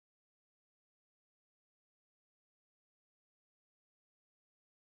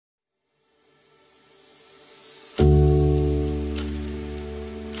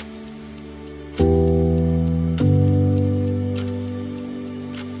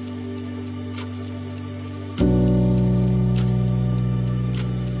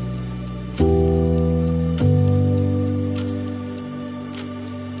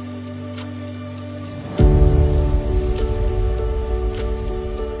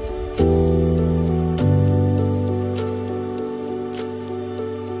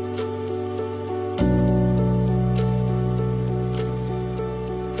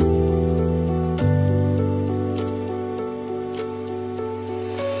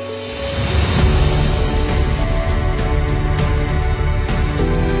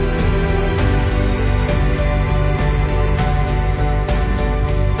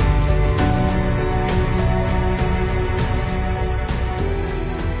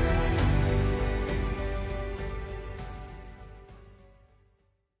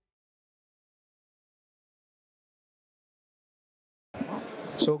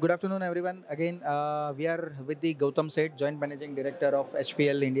So good afternoon, everyone. Again, we are with the Gautam Seth, Joint Managing Director of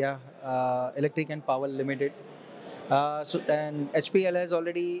HPL India, Electric and Power Limited. And HPL has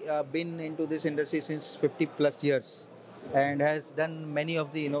already been into this industry since 50 plus years, and has done many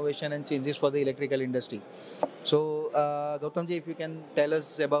of the innovation and changes for the electrical industry. So, Gautam ji, if you can tell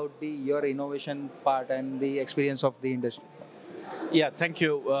us about your innovation part and the experience of the industry. Yeah, thank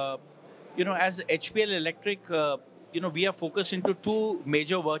you. As HPL Electric, we are focused into two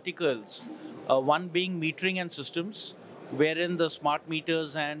major verticals. One being metering and systems, wherein the smart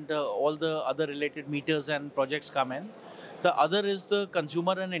meters and all the other related meters and projects come in. The other is the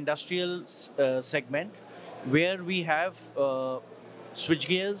consumer and industrial segment, where we have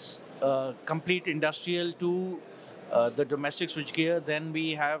switchgears, complete industrial to the domestic switchgear. Then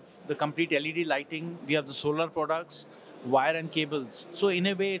we have the complete LED lighting. We have the solar products, wire and cables. So in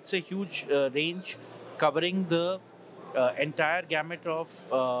a way, it's a huge range covering the entire gamut of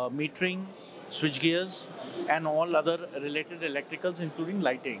metering, switchgears, and all other related electricals, including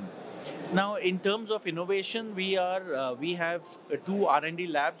lighting. Now, in terms of innovation, we have two R&D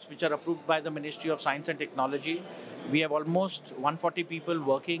labs which are approved by the Ministry of Science and Technology. We have almost 140 people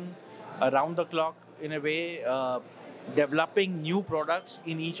working around the clock in a way. Developing new products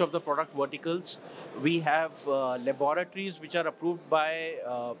in each of the product verticals. We have laboratories which are approved by,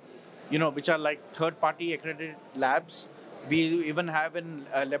 which are like third-party accredited labs. We even have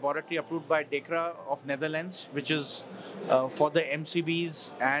a laboratory approved by DECRA of Netherlands, which is for the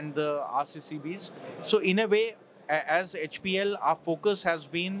MCBs and the RCCBs. So in a way, as HPL, our focus has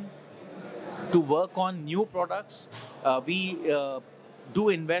been to work on new products. We do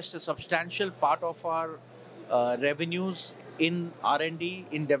invest a substantial part of our revenues in R&D,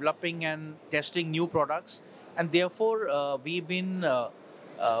 in developing and testing new products, and therefore we've been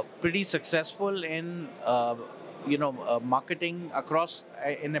pretty successful in marketing across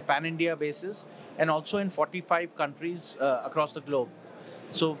in a pan-India basis, and also in 45 countries across the globe.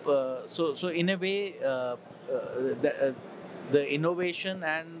 So in a way, the innovation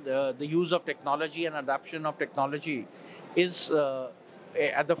and the use of technology and adoption of technology is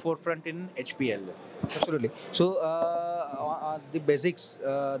at the forefront in HPL. Absolutely. So, the basics,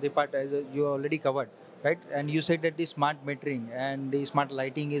 the part as you already covered, right? And you said that the smart metering and the smart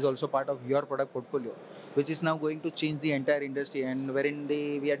lighting is also part of your product portfolio, which is now going to change the entire industry. And wherein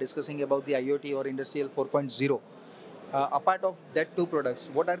we are discussing about the IoT or Industrial 4.0. Apart of that two products,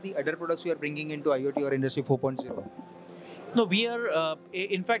 what are the other products you are bringing into IoT or Industry 4.0? No, we are,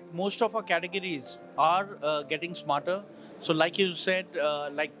 in fact, most of our categories are getting smarter. So, like you said,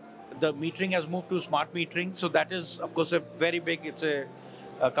 like the metering has moved to smart metering. So, that is, of course, a very big, it's a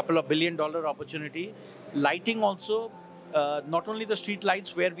couple of $1 billion opportunity. Lighting also, not only the street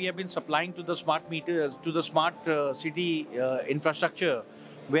lights where we have been supplying to the smart meters, to the smart city infrastructure,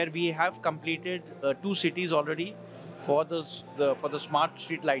 where we have completed two cities already for for the smart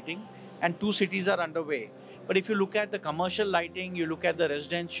street lighting, and two cities are underway. But if you look at the commercial lighting, you look at the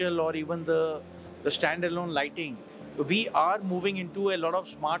residential or even the standalone lighting, we are moving into a lot of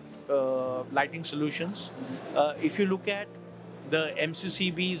smart lighting solutions. If you look at the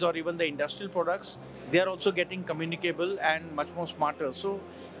MCCBs or even the industrial products, they are also getting communicable and much more smarter. So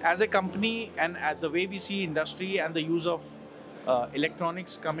as a company and at the way we see industry and the use of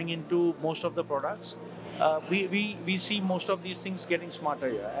electronics coming into most of the products, we see most of these things getting smarter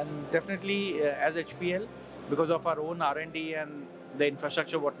here. And definitely as HPL, because of our own R&D and the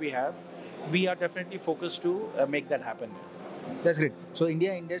infrastructure what we have, we are definitely focused to make that happen. That's great. So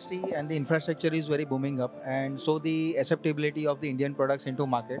India industry and the infrastructure is very booming up, and so the acceptability of the Indian products into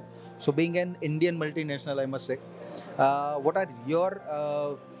market. So being an Indian multinational, I must say, what are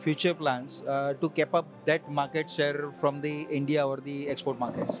your future plans to keep up that market share from the India or the export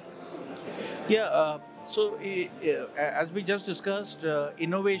markets? Yeah. As we just discussed,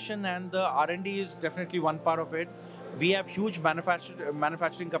 innovation and the R&D is definitely one part of it. We have huge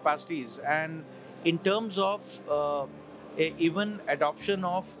manufacturing capacities, and in terms of even adoption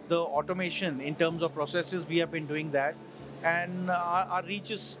of the automation in terms of processes, we have been doing that, and our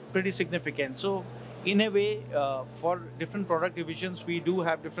reach is pretty significant. So, in a way, for different product divisions, we do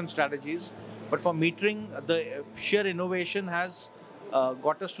have different strategies. But for metering, the sheer innovation has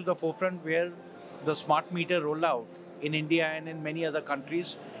got us to the forefront where the smart meter rollout in India and in many other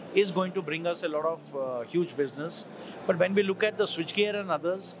countries is going to bring us a lot of huge business. But when we look at the switchgear and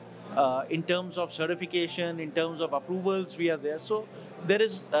others, in terms of certification, in terms of approvals, we are there. So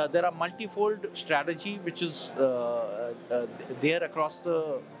there are multifold strategy which is there across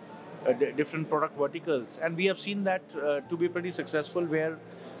the different product verticals, and we have seen that to be pretty successful, where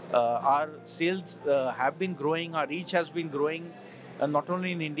our sales have been growing, our reach has been growing not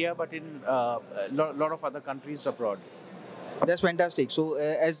only in India but in a lot of other countries abroad. That's fantastic. So,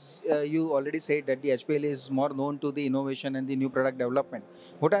 as you already said that the HPL is more known to the innovation and the new product development.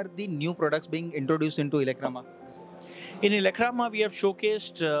 What are the new products being introduced into Electrama? In Electrama, we have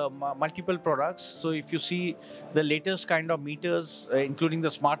showcased multiple products. So if you see the latest kind of meters, including the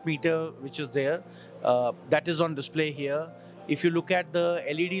smart meter, which is there, that is on display here. If you look at the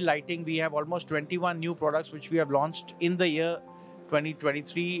LED lighting, we have almost 21 new products which we have launched in the year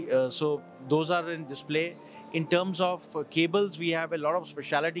 2023. So those are in display. In terms of cables, we have a lot of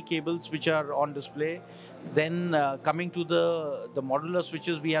specialty cables which are on display. Then coming to the modular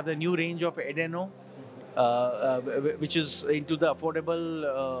switches, we have the new range of Edeno, which is into the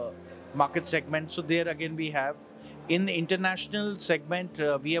affordable market segment. So there again we have. In the international segment,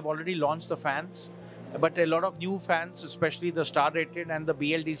 we have already launched the fans, but a lot of new fans, especially the star rated and the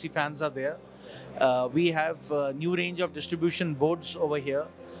BLDC fans are there. We have a new range of distribution boards over here.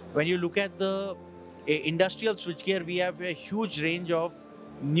 When you look at the industrial switchgear, we have a huge range of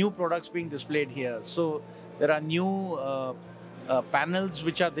new products being displayed here. So there are new panels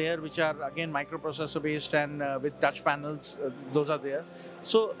which are there, which are again microprocessor based and with touch panels, those are there.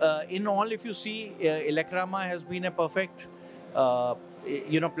 So in all, if you see, Electrama has been a perfect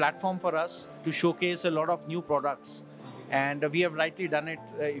platform for us to showcase a lot of new products, and we have rightly done it.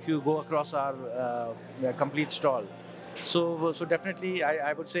 If you go across our complete stall, so definitely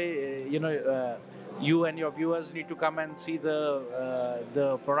I would say you and your viewers need to come and see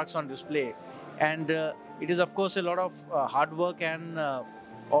the products on display. And it is, of course, a lot of hard work and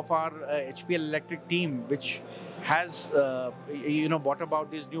of our HPL Electric team, which has brought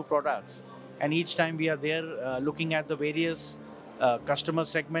about these new products. And each time we are there looking at the various customer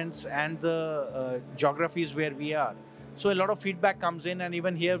segments and the geographies where we are. So a lot of feedback comes in, and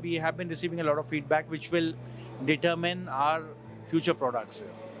even here we have been receiving a lot of feedback, which will determine our future products.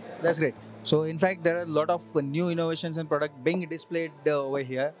 That's great. So, in fact, there are a lot of new innovations and product being displayed over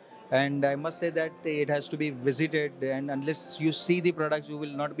here. And I must say that it has to be visited, and unless you see the products, you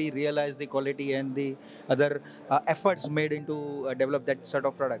will not be realize the quality and the other efforts made into develop that sort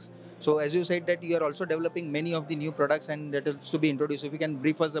of products. So as you said that you are also developing many of the new products and that is to be introduced. If you can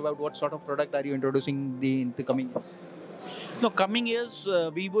brief us about what sort of product are you introducing in the coming years? No, coming years,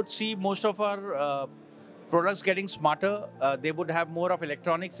 we would see most of our products getting smarter. They would have more of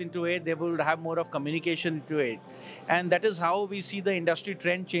electronics into it. They would have more of communication into it. And that is how we see the industry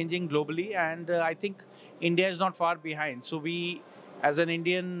trend changing globally. And I think India is not far behind. So we, as an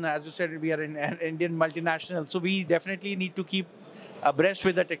Indian, as you said, we are an Indian multinational. So we definitely need to keep abreast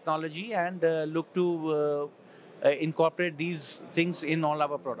with the technology and look to incorporate these things in all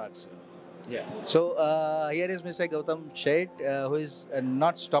our products. Yeah. So here is Mr. Gautam Seth, who is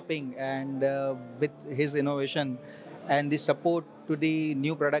not stopping and with his innovation and the support to the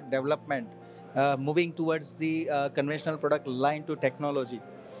new product development, moving towards the conventional product line to technology.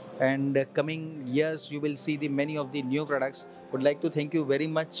 And coming years, you will see the many of the new products. Would like to thank you very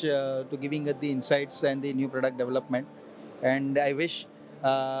much to giving us the insights and the new product development. And I wish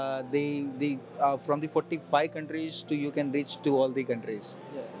the from the 45 countries to you can reach to all the countries.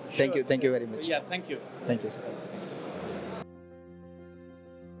 Yeah, Thank sure. you. Thank you very much. Yeah, thank you. Thank you, sir.